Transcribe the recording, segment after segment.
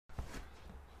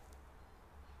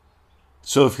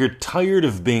So if you're tired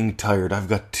of being tired, I've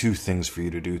got 2 things for you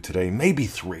to do today, maybe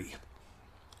 3.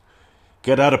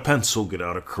 Get out a pencil, get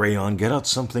out a crayon, get out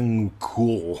something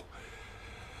cool.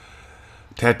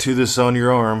 Tattoo this on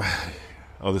your arm.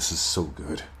 Oh, this is so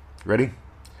good. Ready?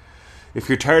 If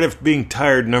you're tired of being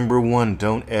tired, number 1,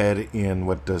 don't add in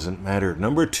what doesn't matter.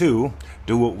 Number 2,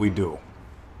 do what we do.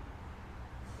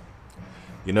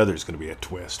 You know there's going to be a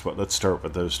twist, but let's start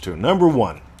with those 2. Number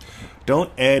 1,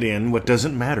 don't add in what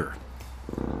doesn't matter.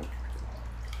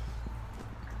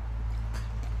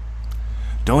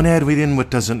 Don't add in what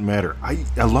doesn't matter.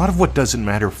 A lot of what doesn't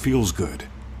matter feels good.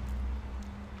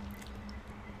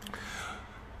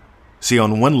 See,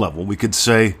 on one level, we could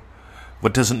say,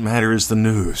 what doesn't matter is the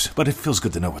news, but it feels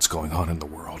good to know what's going on in the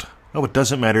world. Oh, what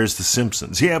doesn't matter is the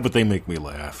Simpsons. Yeah, but they make me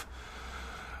laugh.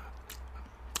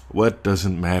 What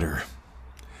doesn't matter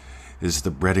is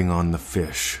the breading on the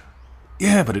fish.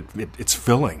 Yeah, but it's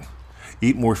filling.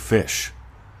 Eat more fish.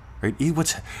 Right? Eat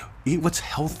what's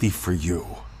healthy for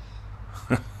you.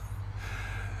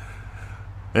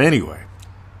 Anyway,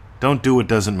 don't do what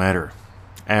doesn't matter.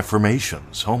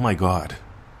 Affirmations. Oh my God.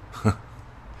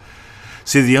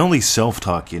 See, the only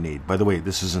self-talk you need, by the way,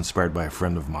 this is inspired by a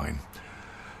friend of mine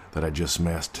that I just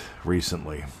met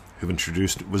recently, who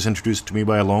was introduced to me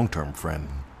by a long-term friend.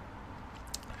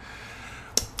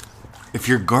 If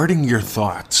you're guarding your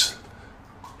thoughts,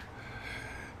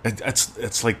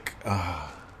 it's like,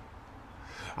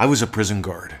 I was a prison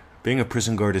guard. Being a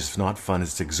prison guard is not fun,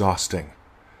 it's exhausting.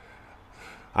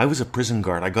 I was a prison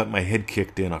guard. I got my head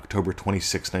kicked in October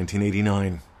 26,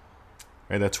 1989.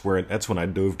 Right, that's when I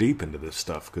dove deep into this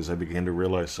stuff, because I began to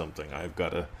realize something. I've got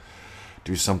to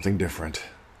do something different.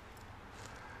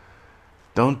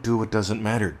 Don't do what doesn't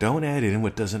matter. Don't add in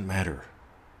what doesn't matter.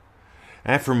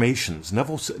 Affirmations.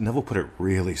 Neville put it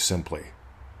really simply.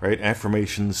 Right?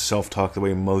 Affirmations, self-talk the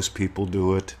way most people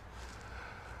do it.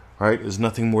 Right? Is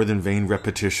nothing more than vain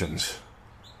repetitions.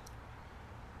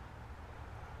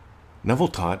 Neville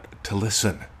taught to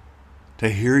listen. To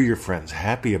hear your friends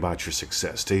happy about your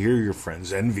success. To hear your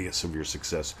friends envious of your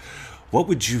success. What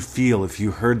would you feel if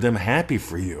you heard them happy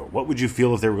for you? What would you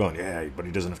feel if they were going, yeah, but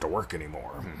he doesn't have to work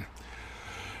anymore?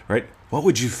 Right? What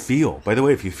would you feel? By the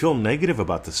way, if you feel negative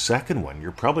about the second one,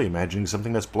 you're probably imagining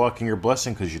something that's blocking your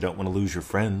blessing because you don't want to lose your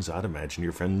friends. I'd imagine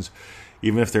your friends,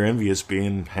 even if they're envious,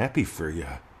 being happy for you.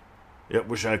 Yeah,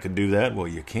 wish I could do that. Well,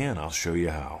 you can. I'll show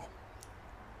you how.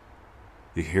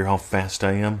 You hear how fast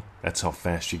I am? That's how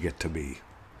fast you get to be.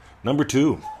 Number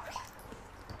 2.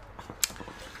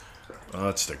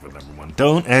 Let's stick with number 1.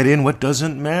 Don't add in what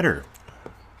doesn't matter.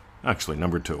 Actually,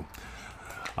 number 2.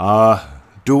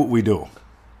 Do what we do.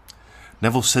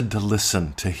 Neville said to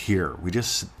listen, to hear. We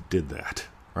just did that,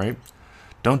 right?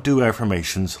 Don't do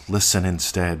affirmations. Listen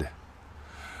instead.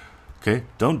 Okay?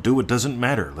 Don't do what doesn't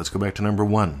matter. Let's go back to number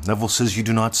 1. Neville says you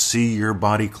do not see your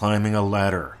body climbing a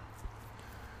ladder.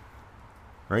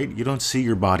 Right? You don't see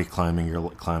your body climbing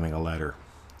a ladder.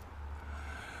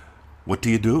 What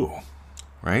do?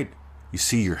 Right? You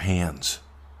see your hands.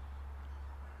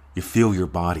 You feel your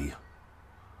body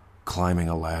climbing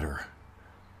a ladder.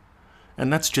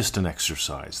 And that's just an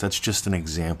exercise. That's just an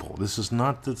example. This is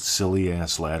not the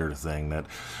silly-ass ladder thing that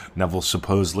Neville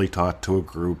supposedly taught to a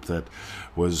group that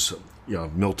was,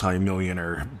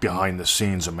 multi-millionaire behind the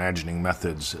scenes imagining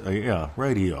methods. Yeah,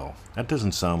 radio. That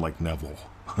doesn't sound like Neville.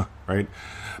 Right?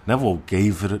 Neville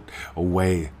gave it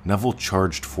away. Neville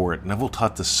charged for it. Neville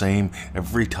taught the same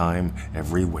every time,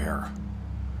 everywhere.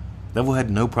 Neville had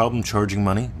no problem charging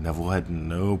money. Neville had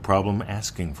no problem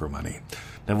asking for money.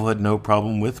 Neville had no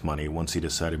problem with money once he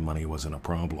decided money wasn't a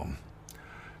problem.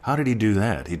 How did he do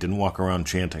that? He didn't walk around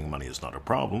chanting, money is not a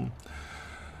problem.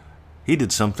 He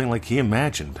did something like he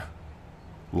imagined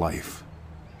life.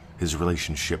 His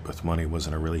relationship with money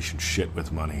wasn't a relationship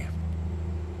with money.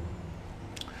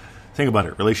 Think about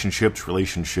it. Relationships.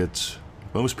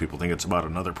 Most people think it's about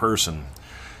another person.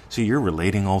 See, you're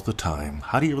relating all the time.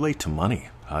 How do you relate to money?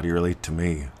 How do you relate to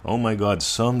me? Oh my God,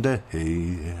 someday.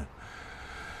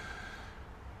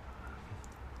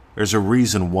 There's a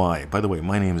reason why. By the way,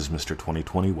 my name is Mr.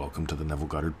 2020. Welcome to the Neville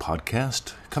Goddard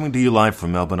Podcast. Coming to you live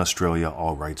from Melbourne, Australia.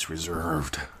 All rights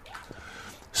reserved.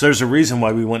 So there's a reason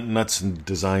why we went nuts and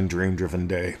designed Dream Driven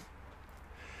Day.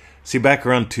 See, back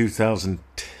around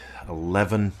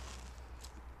 2011...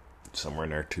 somewhere in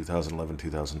there, 2011,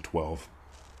 2012.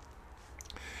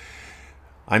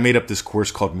 I made up this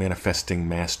course called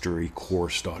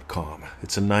ManifestingMasteryCourse.com.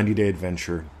 It's a 90-day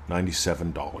adventure,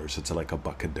 $97. It's like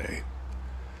 $1 a day.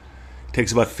 It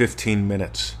takes about 15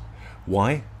 minutes.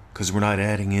 Why? Because we're not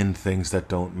adding in things that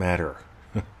don't matter.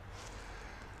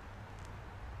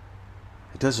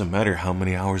 It doesn't matter how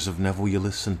many hours of Neville you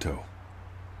listen to.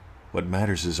 What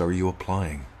matters is, are you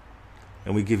applying?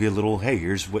 And we give you a little, hey,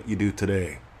 here's what you do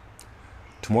today.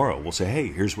 Tomorrow, we'll say, hey,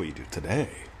 here's what you do today.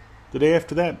 The day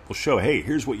after that, we'll show, hey,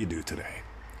 here's what you do today.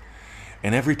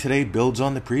 And every today builds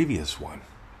on the previous one.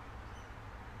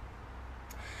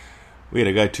 We had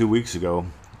a guy 2 weeks ago.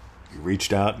 He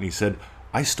reached out and he said,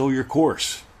 I stole your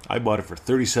course. I bought it for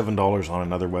 $37 on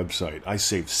another website. I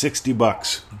saved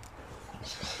 $60.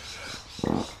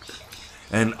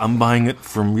 And I'm buying it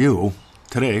from you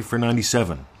today for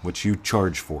 $97, which you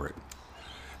charge for it.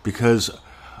 Because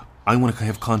I want to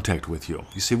have contact with you.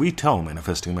 You see, we tell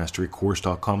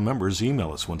ManifestingMasteryCourse.com members,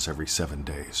 email us once every 7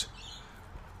 days.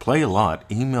 Play a lot,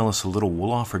 email us a little,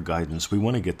 we'll offer guidance. We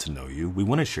want to get to know you. We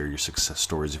want to share your success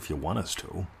stories if you want us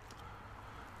to.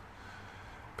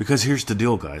 Because here's the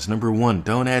deal, guys. Number one,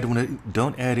 don't add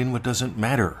in what doesn't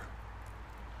matter.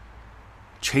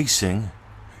 Chasing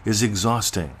is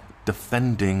exhausting.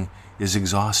 Defending is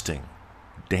exhausting.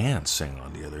 Dancing,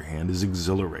 on the other hand, is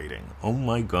exhilarating. Oh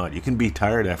my God, you can be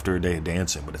tired after a day of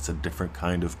dancing, but it's a different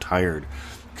kind of tired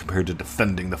compared to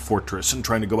defending the fortress and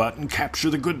trying to go out and capture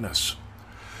the goodness.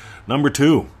 Number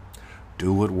two,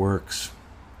 do what works.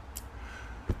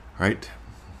 Right?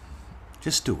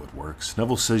 Just do what works.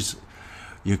 Neville says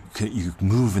you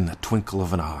move in the twinkle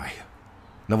of an eye.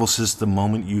 Neville says the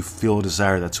moment you feel a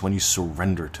desire, that's when you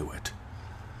surrender to it.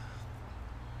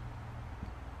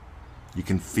 You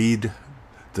can feed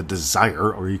the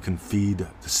desire or you can feed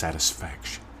the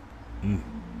satisfaction.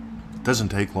 It doesn't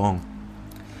take long.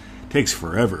 It takes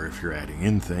forever if you're adding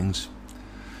in things.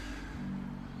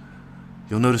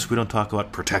 You'll notice we don't talk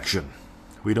about protection.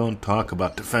 We don't talk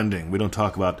about defending. We don't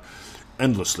talk about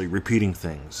endlessly repeating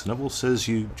things. Neville says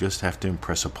you just have to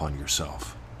impress upon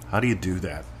yourself. How do you do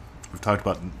that? We've talked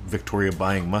about Victoria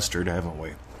buying mustard, haven't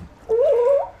we?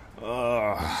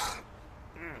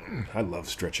 I love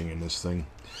stretching in this thing.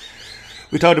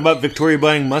 We talked about Victoria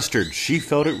buying mustard. She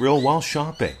felt it real while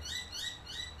shopping.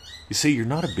 You see, you're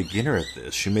not a beginner at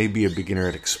this. You may be a beginner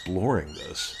at exploring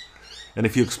this. And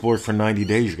if you explore it for 90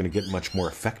 days, you're going to get much more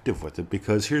effective with it,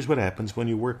 because here's what happens when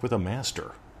you work with a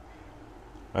master.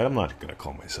 Right? I'm not going to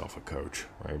call myself a coach.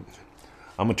 Right?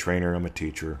 I'm a trainer. I'm a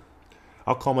teacher.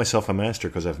 I'll call myself a master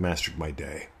because I've mastered my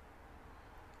day.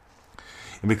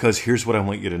 And because here's what I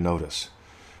want you to notice.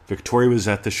 Victoria was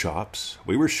at the shops.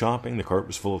 We were shopping. The cart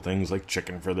was full of things like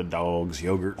chicken for the dogs,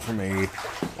 yogurt for me,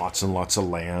 lots and lots of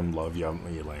lamb. Love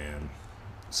yummy lamb.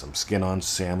 Some skin on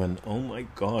salmon. Oh my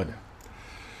God.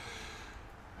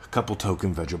 A couple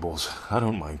token vegetables. I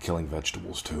don't mind killing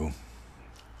vegetables too.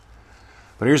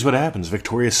 But here's what happens.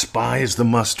 Victoria spies the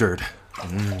mustard.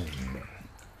 And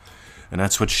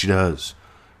that's what she does.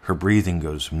 Her breathing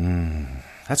goes,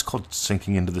 That's called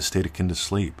sinking into the state akin to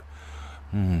sleep.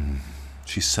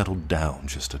 She settled down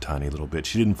just a tiny little bit.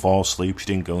 She didn't fall asleep. She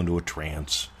didn't go into a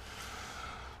trance.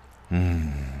 You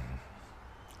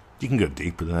can go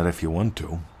deeper than that if you want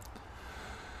to.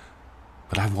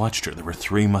 But I've watched her. There were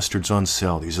 3 mustards on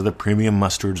sale. These are the premium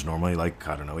mustards, normally like,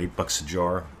 I don't know, $8 a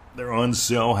jar. They're on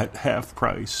sale at half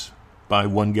price. Buy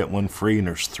one, get one free, and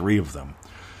there's 3 of them.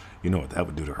 You know what that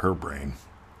would do to her brain.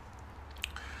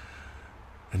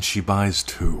 And she buys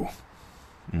 2.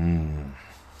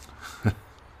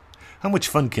 How much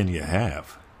fun can you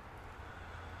have?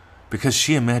 Because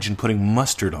she imagined putting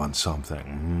mustard on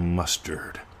something.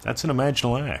 Mustard. That's an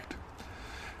imaginal act.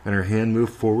 And her hand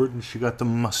moved forward and she got the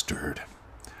mustard.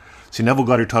 See, Neville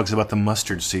Goddard talks about the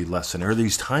mustard seed lesson. There are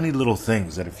these tiny little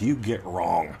things that if you get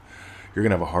wrong, you're going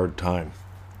to have a hard time.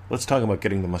 Let's talk about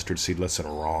getting the mustard seed lesson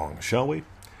wrong, shall we?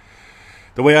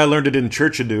 The way I learned it in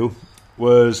Church-a-Do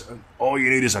was all you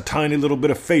need is a tiny little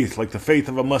bit of faith, like the faith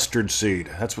of a mustard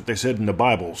seed. That's what they said in the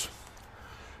Bibles.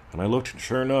 And I looked, and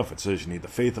sure enough, it says you need the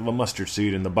faith of a mustard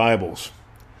seed in the Bibles.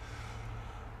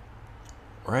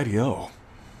 Rightio.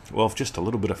 Well, if just a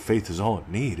little bit of faith is all it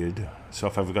needed, so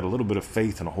if I've got a little bit of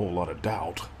faith and a whole lot of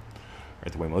doubt,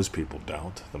 right, the way most people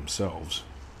doubt themselves,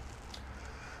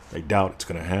 they doubt it's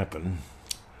going to happen.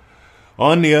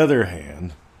 On the other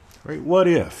hand, right, what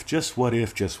if, just what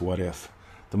if,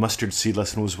 the mustard seed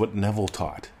lesson was what Neville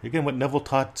taught? Again, what Neville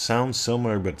taught sounds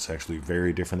similar, but it's actually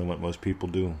very different than what most people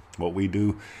do. What we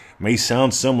do may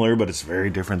sound similar, but it's very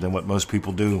different than what most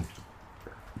people do.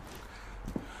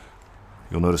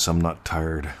 You'll notice I'm not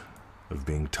tired of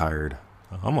being tired.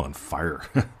 I'm on fire.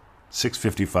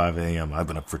 6:55 a.m. I've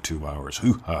been up for 2 hours.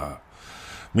 Hoo-ha.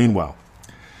 Meanwhile,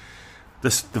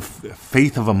 the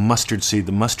faith of a mustard seed.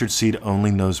 The mustard seed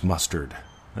only knows mustard.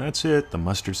 That's it. The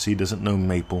mustard seed doesn't know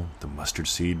maple. The mustard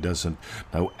seed doesn't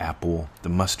know apple. The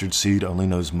mustard seed only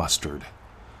knows mustard.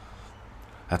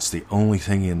 That's the only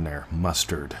thing in there.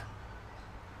 Mustard.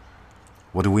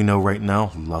 What do we know right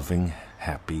now? Loving,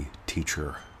 happy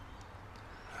teacher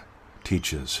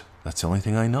teaches. That's the only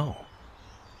thing I know.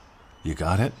 You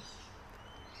got it?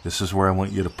 This is where I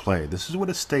want you to play. This is what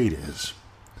a state is.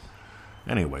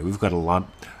 Anyway, we've got a lot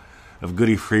of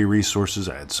goody-free resources.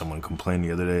 I had someone complain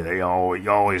the other day, you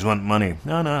always want money.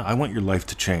 No, I want your life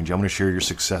to change. I want to share your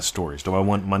success stories. Do I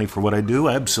want money for what I do?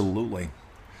 Absolutely.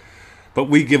 But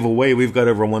we've got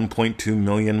over 1.2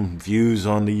 million views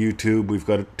on the YouTube. We've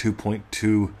got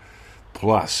 2.2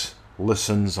 plus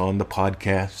listens on the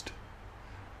podcast.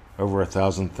 Over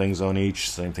 1,000 things on each.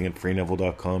 Same thing at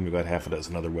freeneville.com. We've got half a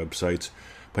dozen other websites.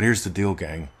 But here's the deal,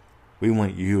 gang. We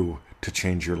want you to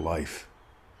change your life.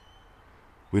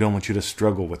 We don't want you to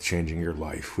struggle with changing your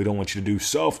life. We don't want you to do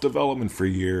self-development for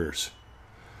years.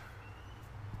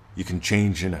 You can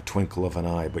change in a twinkle of an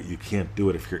eye, but you can't do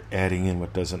it if you're adding in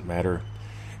what doesn't matter,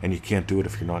 and you can't do it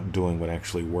if you're not doing what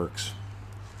actually works.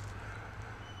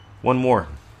 One more.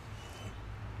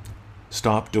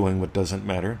 Stop doing what doesn't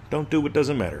matter. Don't do what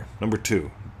doesn't matter. Number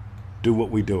 2, do what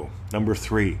we do. Number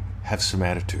 3, have some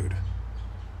attitude.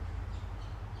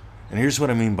 And here's what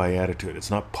I mean by attitude. It's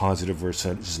not positive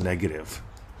versus negative.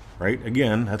 Right?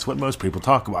 Again, that's what most people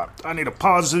talk about. I need a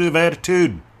positive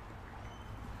attitude.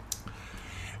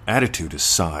 Attitude is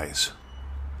size.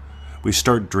 We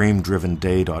start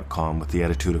DreamDrivenDay.com with the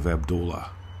attitude of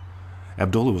Abdullah.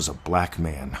 Abdullah was a black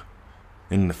man.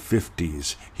 In the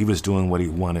 50s, he was doing what he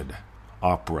wanted.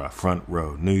 Opera, front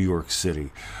row, New York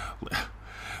City.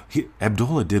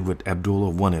 Abdullah did what Abdullah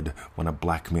wanted when a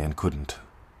black man couldn't.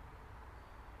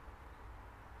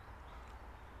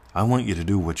 I want you to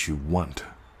do what you want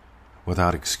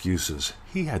without excuses.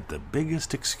 He had the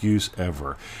biggest excuse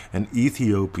ever, an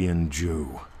Ethiopian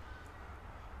Jew.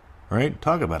 Right?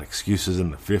 Talk about excuses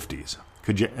in the 50s.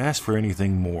 Could you ask for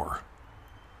anything more?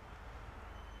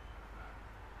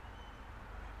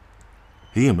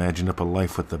 He imagined up a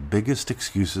life with the biggest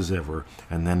excuses ever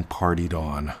and then partied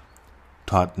on.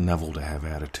 Taught Neville to have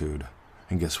attitude.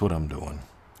 And guess what I'm doing?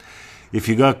 If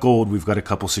you got gold, we've got a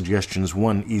couple suggestions.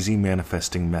 One,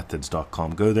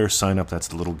 easymanifestingmethods.com. Go there, sign up. That's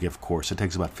the little gift course. It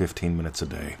takes about 15 minutes a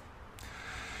day.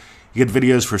 You get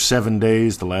videos for 7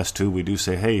 days. The last 2, we do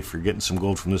say, hey, if you're getting some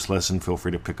gold from this lesson, feel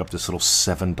free to pick up this little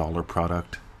 $7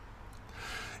 product.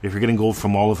 If you're getting gold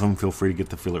from all of them, feel free to get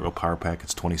the Feel It Real Power Pack.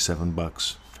 It's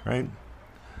 $27, right?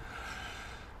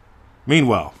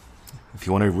 Meanwhile, if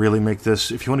you want to really make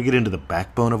this, if you want to get into the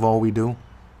backbone of all we do,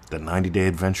 the 90-day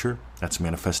adventure, that's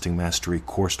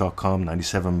manifestingmasterycourse.com,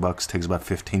 $97, takes about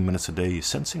 15 minutes a day. You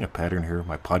sensing a pattern here?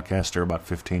 My podcasts are about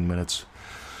 15 minutes.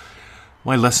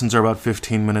 My lessons are about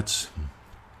 15 minutes.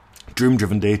 Dream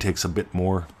Driven Day takes a bit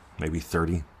more, maybe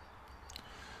 30.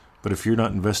 But if you're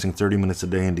not investing 30 minutes a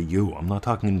day into you, I'm not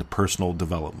talking into personal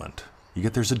development. You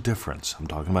get there's a difference. I'm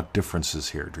talking about differences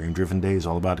here. Dream Driven Day is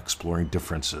all about exploring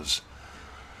differences.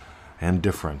 And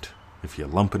different. If you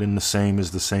lump it in the same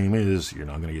as the same is, you're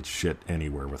not going to get shit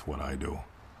anywhere with what I do.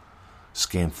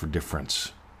 Scan for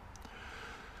difference.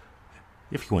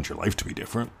 If you want your life to be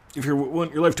different, if you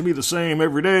want your life to be the same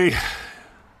every day,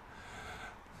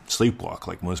 sleepwalk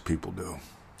like most people do.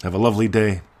 Have a lovely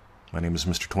day. My name is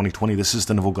Mr. 2020. This is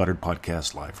the Neville Goddard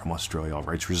Podcast live from Australia. All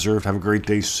rights reserved. Have a great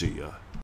day. See ya.